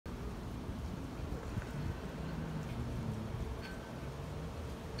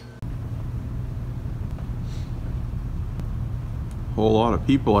whole lot of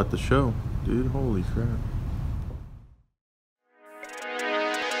people at the show, dude. Holy crap.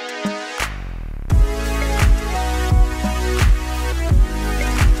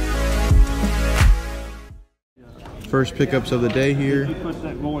 First pickups of the day here.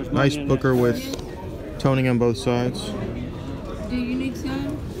 Nice booker with toning on both sides. Do you need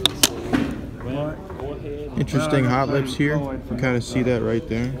some? Interesting hot lips here. You can kind of see that right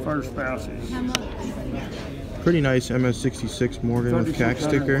there. First spouses. How much? Pretty nice MS66 Morgan with CAC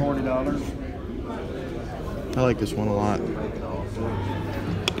sticker. I like this one a lot.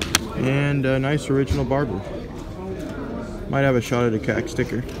 And a nice original barber. Might have a shot at a CAC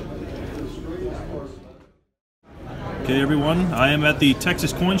sticker. Okay, everyone, I am at the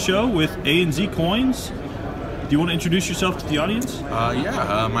Texas Coin Show with A&Z Coins. Do you want to introduce yourself to the audience?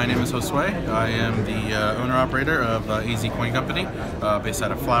 My name is Josue. I am the owner-operator of AZ Coin Company, based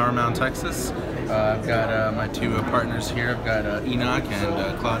out of Flower Mound, Texas. I've got my two partners here. I've got Enoch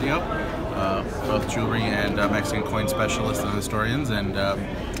and Claudio, both jewelry and Mexican coin specialists and historians, and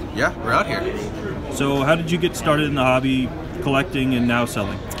yeah, we're out here. So how did you get started in the hobby, collecting and now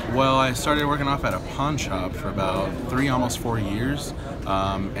selling? Well, I started working off at a pawn shop for about 3, almost 4 years,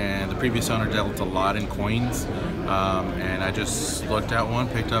 and the previous owner dealt a lot in coins, and I just looked at one,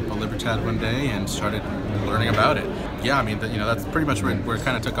 picked up a Libertad one day, and started learning about it. Yeah, I mean, that's pretty much where it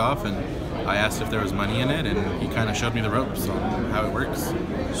kind of took off, and I asked if there was money in it, and he kind of showed me the ropes on how it works.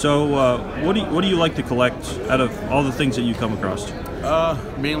 So, what do you like to collect out of all the things that you come across?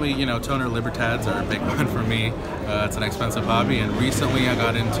 Mainly, toner Libertads are a big one for me. It's an expensive hobby, and recently I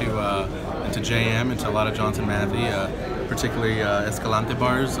got into JM, into a lot of Johnson Matthey, particularly Escalante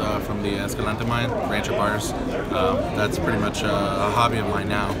bars from the Escalante mine, Rancher bars. That's pretty much a hobby of mine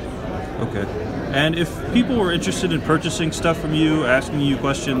now. Okay. And if people were interested in purchasing stuff from you, asking you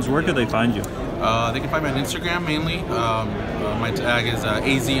questions, where could they find you? They can find me on Instagram mainly. My tag is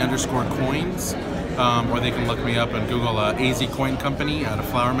AZ_coins. Or they can look me up and Google AZ Coin Company out of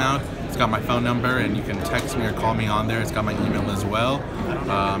Flower Mound. It's got my phone number, and you can text me or call me on there. It's got my email as well.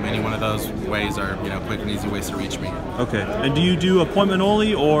 Any one of those ways are quick and easy ways to reach me. Okay. And do you do appointment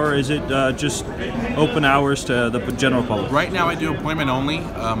only, or is it just open hours to the general public? Right now I do appointment only.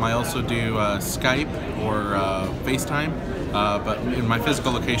 I also do Skype or FaceTime, but in my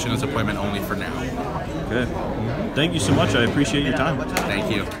physical location is appointment only for now. Okay. Thank you so much. I appreciate your time. Thank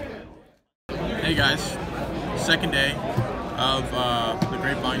you. Hey guys, second day of the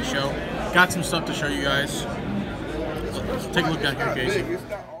Grapevine show. Got some stuff to show you guys. Let's take a look at here, Casey.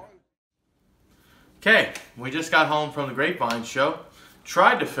 Okay, we just got home from the Grapevine show.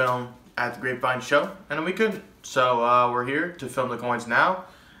 Tried to film at the Grapevine show, and we couldn't. So we're here to film the coins now.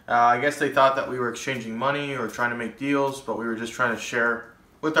 I guess they thought that we were exchanging money or trying to make deals, but we were just trying to share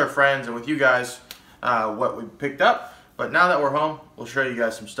with our friends and with you guys what we picked up. But now that we're home, we'll show you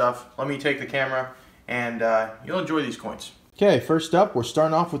guys some stuff. Let me take the camera, and you'll enjoy these coins. Okay, first up, we're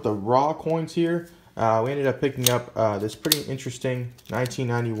starting off with the raw coins here. We ended up picking up this pretty interesting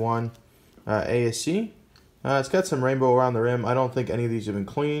 1991 ASC. It's got some rainbow around the rim. I don't think any of these have been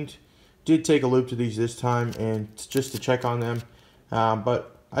cleaned. Did take a loop to these this time, and just to check on them.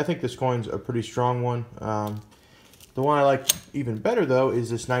 But I think this coin's a pretty strong one. The one I like even better, though, is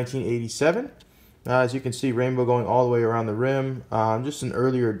this 1987. As you can see, rainbow going all the way around the rim. Just an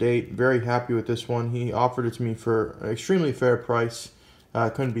earlier date. Very happy with this one. He offered it to me for an extremely fair price.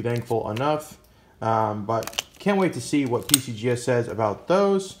 Couldn't be thankful enough. But can't wait to see what PCGS says about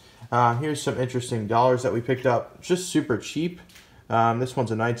those. Here's some interesting dollars that we picked up. Just super cheap. This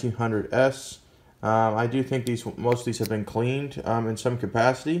one's a 1900S. I do think most of these have been cleaned in some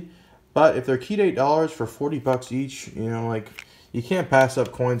capacity. But if they're key date dollars for 40 bucks each, you can't pass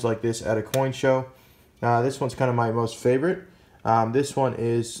up coins like this at a coin show. This one's kind of my most favorite. This one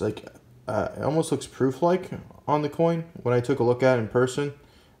is it almost looks proof-like on the coin when I took a look at it in person.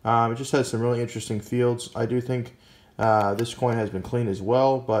 It just has some really interesting fields. I do think this coin has been cleaned as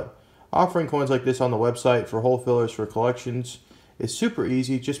well, but offering coins like this on the website for wholesalers for collections is super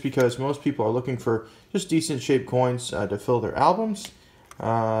easy just because most people are looking for just decent shaped coins to fill their albums.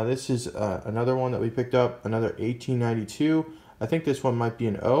 This is another one that we picked up, another 1892. I think this one might be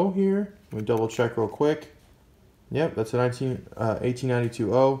an O here. Let me double check real quick. Yep, that's a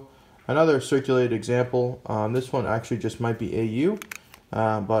 1892 O. Another circulated example. This one actually just might be AU,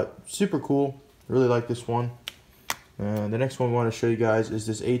 but super cool. Really like this one. The next one we want to show you guys is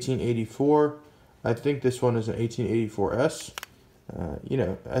this 1884. I think this one is an 1884S.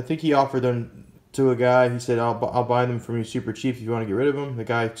 I think he offered them to a guy. He said, I'll buy them from you super cheap if you want to get rid of them. The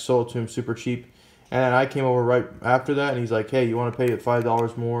guy sold to him super cheap. And then I came over right after that, and he's like, hey, you want to pay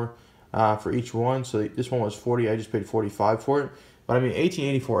 $5 more for each one? So this one was 40. I just paid 45 for it. But I mean,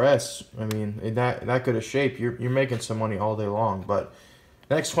 1884S, I mean, in that good a shape, you're making some money all day long. But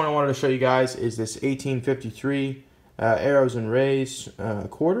next one I wanted to show you guys is this 1853 Arrows and Rays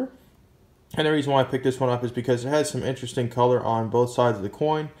quarter. And the reason why I picked this one up is because it has some interesting color on both sides of the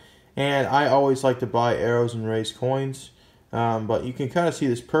coin. And I always like to buy Arrows and Rays coins. But you can kind of see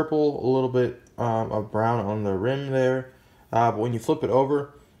this purple, a little bit of brown on the rim there. But when you flip it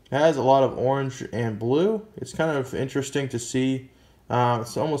over, it has a lot of orange and blue. It's kind of interesting to see.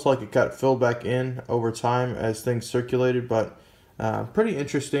 It's almost like it got filled back in over time as things circulated. But pretty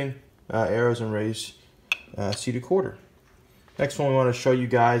interesting Arrows and Rays seeded quarter. Next one we want to show you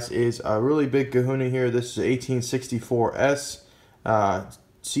guys is a really big kahuna here. This is 1864S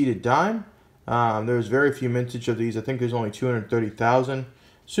seeded dime. There's very few mintage of these. I think there's only 230,000.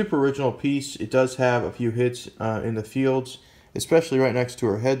 Super original piece. It does have a few hits in the fields, especially right next to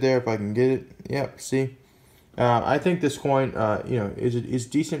her head there, if I can get it. Yep, see? I think this coin, is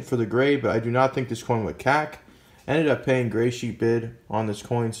decent for the grade, but I do not think this coin would CAC. I ended up paying gray sheet bid on this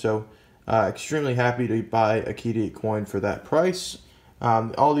coin, so extremely happy to buy a Key to 8 coin for that price.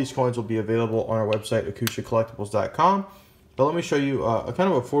 All these coins will be available on our website, akushacollectibles.com. But let me show you a kind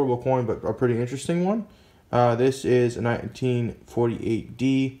of affordable coin, but a pretty interesting one. This is a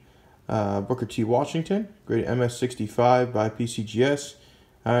 1948D Booker T. Washington, graded MS65 by PCGS.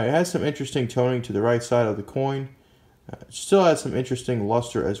 It has some interesting toning to the right side of the coin. It still has some interesting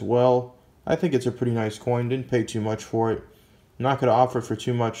luster as well. I think it's a pretty nice coin. Didn't pay too much for it. I'm not going to offer it for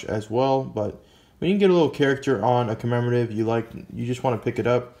too much as well, but when you can get a little character on a commemorative, you just want to pick it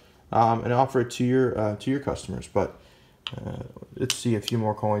up and offer it to your customers. But let's see a few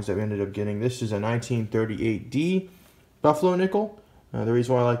more coins that we ended up getting. This is a 1938D Buffalo nickel. The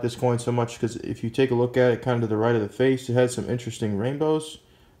reason why I like this coin so much is because if you take a look at it kind of to the right of the face, it has some interesting rainbows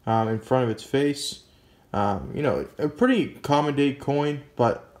in front of its face. A pretty common date coin,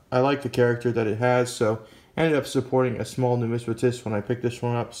 but I like the character that it has, so I ended up supporting a small numismatist when I picked this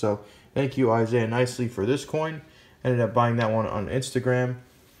one up. So thank you, Isaiah Nicely, for this coin. Ended up buying that one on Instagram.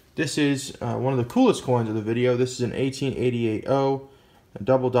 This is one of the coolest coins of the video. This is an 1888O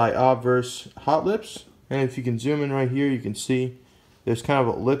double die obverse hot lips. And if you can zoom in right here, you can see there's kind of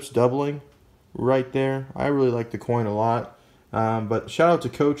a lips doubling right there. I really like the coin a lot. But shout out to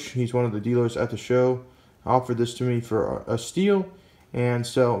Coach. He's one of the dealers at the show. Offered this to me for a steal. And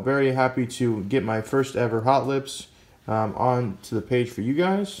so very happy to get my first ever hot lips onto the page for you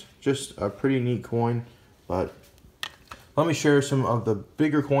guys. Just a pretty neat coin. But let me share some of the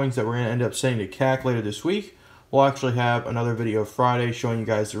bigger coins that we're going to end up sending to CAC later this week. We'll actually have another video Friday showing you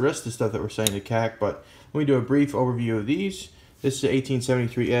guys the rest of the stuff that we're sending to CAC. But let me do a brief overview of these. This is an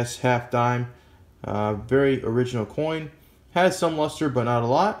 1873S half dime. Very original coin. Has some luster, but not a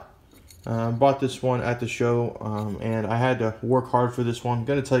lot. Bought this one at the show, and I had to work hard for this one. I'm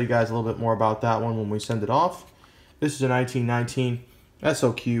going to tell you guys a little bit more about that one when we send it off. This is a 1919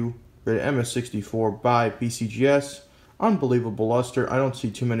 SLQ rated MS64 by PCGS. Unbelievable luster. I don't see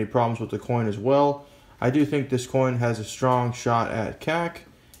too many problems with the coin as well. I do think this coin has a strong shot at CAC,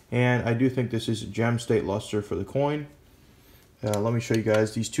 and I do think this is a gem state luster for the coin. Let me show you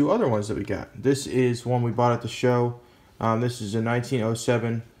guys these two other ones that we got. This is one we bought at the show. This is a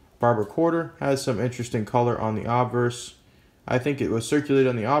 1907 Barber quarter. Has some interesting color on the obverse. I think it was circulated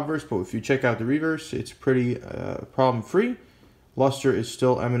on the obverse, but if you check out the reverse, it's pretty problem-free. Luster is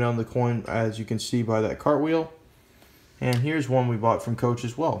still eminent on the coin, as you can see by that cartwheel. And here's one we bought from Coach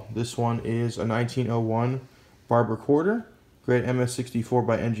as well. This one is a 1901 Barber quarter, grade MS64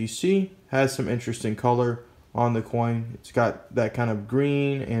 by NGC. Has some interesting color on the coin. It's got that kind of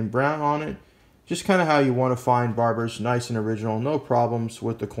green and brown on it. Just kind of how you want to find Barbers, nice and original, no problems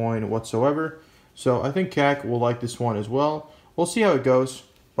with the coin whatsoever. So I think CAC will like this one as well. We'll see how it goes,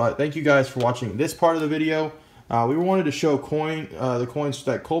 but thank you guys for watching this part of the video. We wanted to show the coins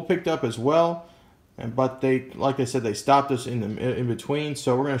that Kole picked up as well, but they, like I said, they stopped us in between.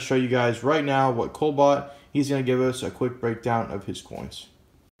 So we're going to show you guys right now what Kole bought. He's going to give us a quick breakdown of his coins.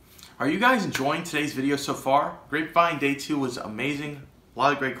 Are you guys enjoying today's video so far? Grapevine Day 2 was amazing. A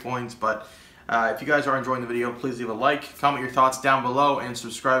lot of great coins, but if you guys are enjoying the video, please leave a like, comment your thoughts down below, and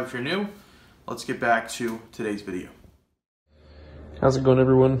subscribe if you're new. Let's get back to today's video. How's it going,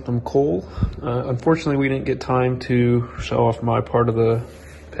 everyone? I'm Kole. Unfortunately, we didn't get time to show off my part of the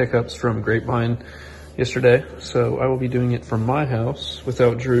pickups from Grapevine yesterday, so I will be doing it from my house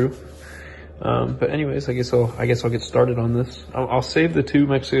without Drew. But anyways, I guess I'll get started on this. I'll save the 2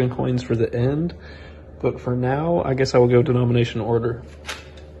 Mexican coins for the end, but for now, I guess I will go denomination order.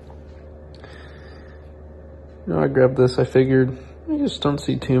 I grabbed this. I figured I just don't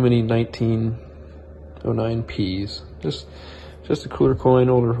see too many 1909 Ps. Just Just a cooler coin,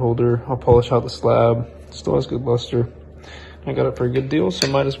 older holder. I'll polish out the slab. Still has good luster. I got it for a good deal, so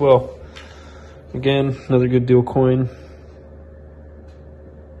might as well. Again, another good deal coin.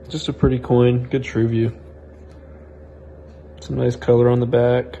 Just a pretty coin, good true view. Some nice color on the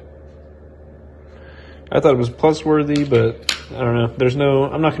back. I thought it was plus worthy, but I don't know.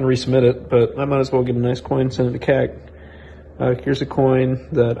 I'm not going to resubmit it, but I might as well get a nice coin, send it to CAC. Here's a coin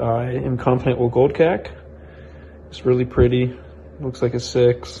that I am confident will gold CAC. It's really pretty. Looks like a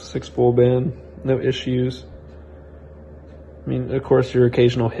 6 full band, no issues. I mean, of course, your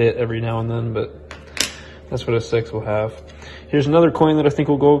occasional hit every now and then, but that's what a 6 will have. Here's another coin that I think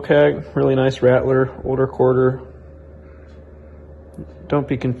will gold CAC. Really nice rattler, older quarter. Don't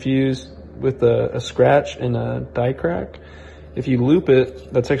be confused with a scratch and a die crack. If you loop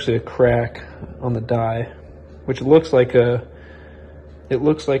it, that's actually a crack on the die, which looks like a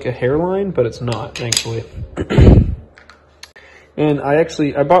hairline, but it's not, thankfully. And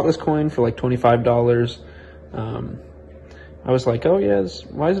I bought this coin for like $25. I was like, oh yeah,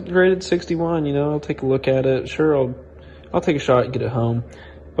 why is it graded 61? You know, I'll take a look at it. Sure, I'll take a shot and get it home.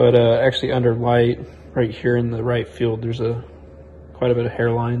 But actually under light, right here in the right field, there's quite a bit of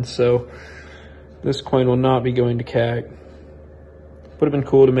hairline. So this coin will not be going to CAC. Would have been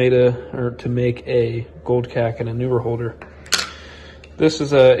cool to make a gold CAC and a newer holder. This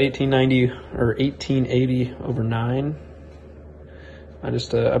is a 1890 or 1880 over 9.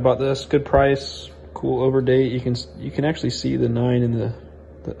 I bought this, good price. Cool over date. You can actually see the 9 and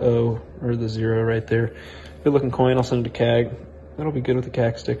the O or the 0 right there. Good looking coin. I'll send it to CAG. That'll be good with the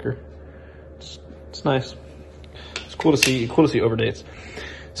CAG sticker. It's nice. It's cool to see overdates.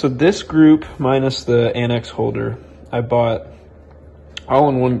 So this group minus the annex holder, I bought all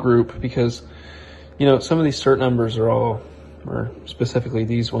in one group because, you know, some of these cert numbers or specifically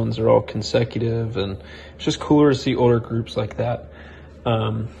these ones are all consecutive, and it's just cooler to see older groups like that.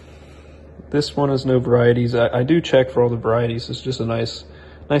 This one has no varieties. I do check for all the varieties. It's just a nice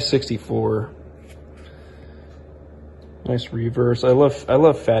 64. Nice reverse. I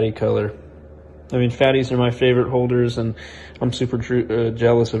love fatty color. I mean, fatties are my favorite holders, and I'm super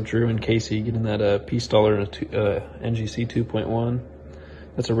jealous of Drew and Casey getting that Peace Dollar and a NGC 2.1.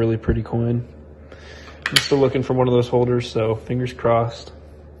 That's a really pretty coin. I'm still looking for one of those holders, so fingers crossed.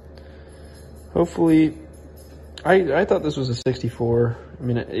 Hopefully, I thought this was a 64. I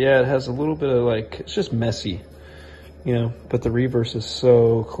mean, yeah, it has a little bit of it's just messy, you know, but the reverse is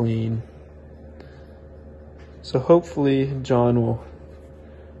so clean. So hopefully John will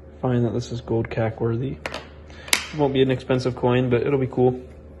find that this is gold CAC worthy. It won't be an expensive coin, but it'll be cool.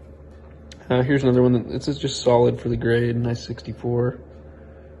 Here's another one it's just solid for the grade, nice 64.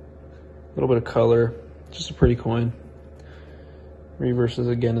 A little bit of color, just a pretty coin. Reverses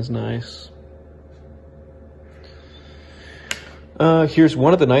again is nice. Here's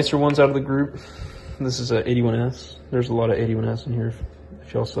one of the nicer ones out of the group. This is a 81S. There's a lot of 81S in here,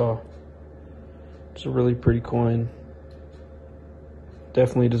 if y'all saw. It's a really pretty coin.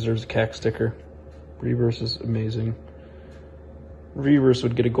 Definitely deserves a CAC sticker. Reverse is amazing. Reverse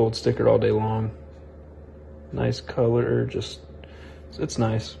would get a gold sticker all day long. Nice color, it's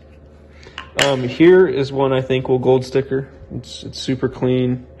nice. Here is one I think will gold sticker. It's super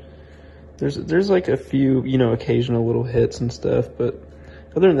clean. There's like a few, you know, occasional little hits and stuff, but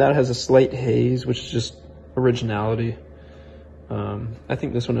other than that, it has a slight haze, which is just originality. I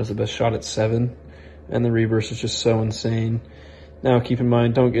think this one has the best shot at 7, and the reverse is just so insane. Now, keep in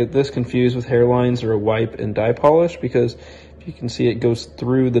mind, don't get this confused with hairlines or a wipe and dye polish, because if you can see, it goes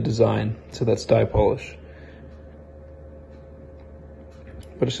through the design, so that's dye polish.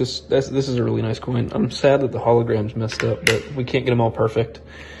 But it's just, this is a really nice coin. I'm sad that the hologram's messed up, but we can't get them all perfect.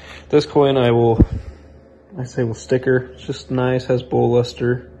 This coin I say will sticker. It's just nice, has bull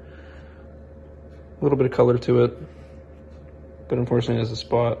luster. A little bit of color to it, but unfortunately it has a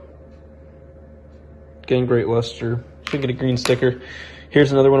spot. Getting great luster. Should get a green sticker.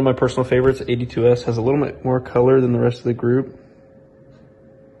 Here's another one of my personal favorites, 82S. Has a little bit more color than the rest of the group.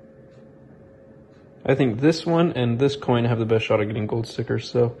 I think this one and this coin have the best shot at getting gold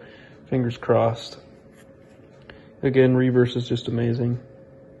stickers, so fingers crossed. Again, reverse is just amazing.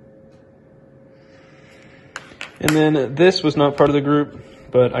 And then this was not part of the group,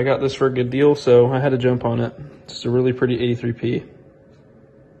 but I got this for a good deal, so I had to jump on it. It's a really pretty 83p.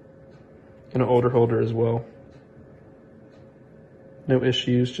 And an older holder as well. No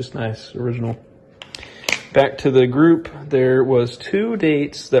issues, just nice, original. Back to the group, there was 2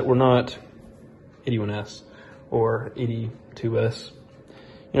 dates that were not 81S or 82S.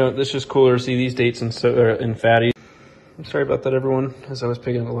 You know, it's just cooler to see these dates in fatty. I'm sorry about that, everyone. As I was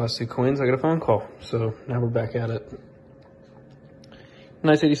picking up the last 2 coins, I got a phone call. So now we're back at it.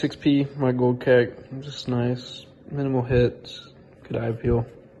 Nice 86p, my gold cack, just nice. Minimal hits, good eye appeal,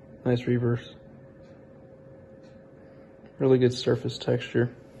 nice reverse. Really good surface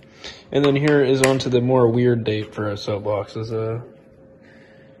texture. And then here is onto the more weird date for our soapbox. Is a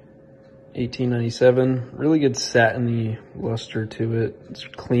 1897. Really good satiny luster to it. It's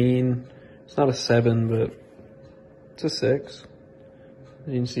clean. It's not a 7, but it's a 6.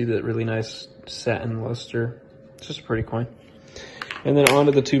 You can see that really nice satin luster. It's just a pretty coin. And then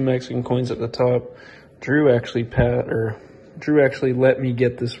onto the 2 Mexican coins at the top. Drew actually let me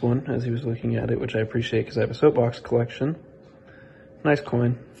get this one as he was looking at it, which I appreciate because I have a soapbox collection. Nice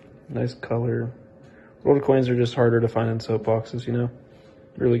coin, nice color. Rolled coins are just harder to find in soapboxes, you know.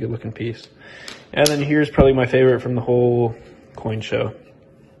 Really good looking piece. And then here's probably my favorite from the whole coin show.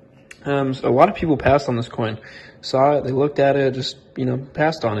 So a lot of people passed on this coin. Saw it, they looked at it, just, you know,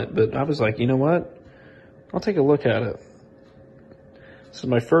 passed on it. But I was like, you know what? I'll take a look at it. This is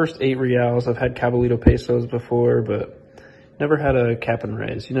my first 8 reals. I've had Caballito pesos before, but never had a cap and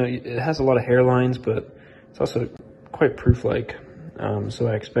raise. You know, it has a lot of hairlines, but it's also quite proof-like, so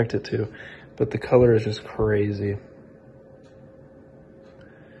I expect it to. But the color is just crazy.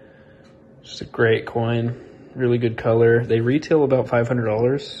 Just a great coin, really good color. They retail about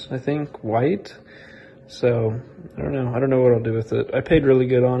 $500, I think, white. So I don't know what I'll do with it. I paid really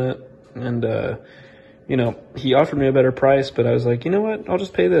good on it, and you know, he offered me a better price, but I was like, you know what? I'll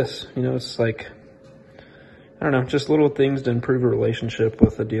just pay this. You know, it's like, I don't know, just little things to improve a relationship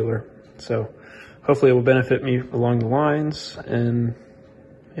with a dealer. So hopefully it will benefit me along the lines. And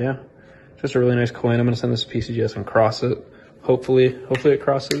yeah, just a really nice coin. I'm going to send this to PCGS and cross it. Hopefully it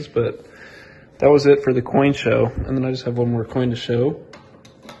crosses, but that was it for the coin show. And then I just have one more coin to show.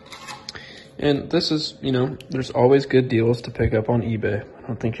 And this is, you know, there's always good deals to pick up on eBay. I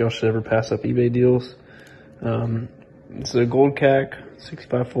don't think y'all should ever pass up eBay deals. It's a gold cack,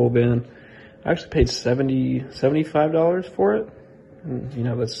 65 full band. I actually paid $75 for it. And, you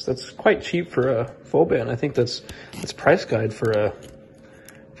know, that's quite cheap for a full band. I think that's price guide for a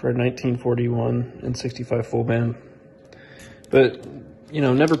 1941 and 65 full band. But, you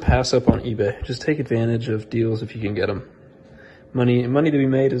know, never pass up on eBay. Just take advantage of deals if you can get them. Money to be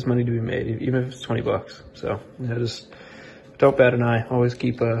made is money to be made, even if it's $20. So, you know, just don't bat an eye. Always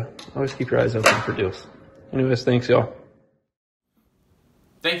keep your eyes open for deals. Anyways, thanks, y'all.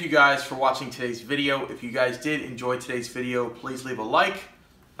 Thank you guys for watching today's video. If you guys did enjoy today's video, please leave a like.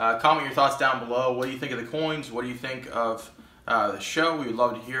 Comment your thoughts down below. What do you think of the coins? What do you think of the show? We would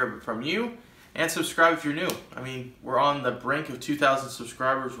love to hear from you. And subscribe if you're new. I mean, we're on the brink of 2,000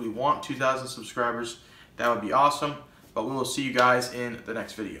 subscribers. We want 2,000 subscribers. That would be awesome. But we will see you guys in the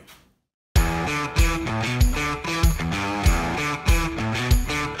next video.